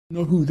You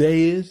know who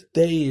they is?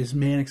 They is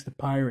Mannix the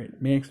Pirate.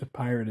 Mannix the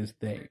Pirate is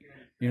they.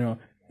 You know,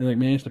 and like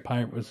Mannix the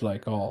Pirate was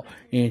like all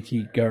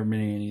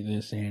anti-government, anti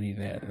this, anti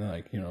that. And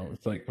like,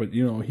 it's like, but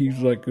he's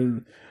like,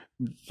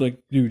 it's like,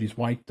 dude, he's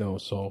white though,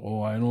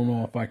 so I don't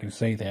know if I can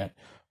say that,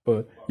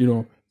 but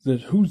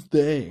who's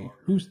they?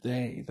 Who's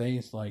they? They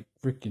is like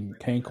freaking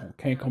Cankle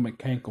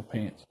McCankle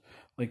pants.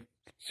 Like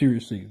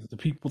seriously, the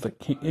people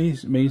that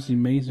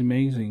amazing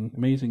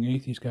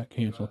atheist got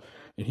canceled,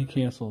 and he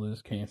canceled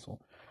his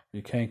cancel.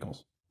 It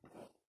cankles.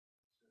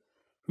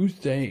 Who's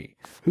they?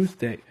 Who's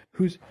they?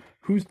 Who's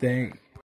they?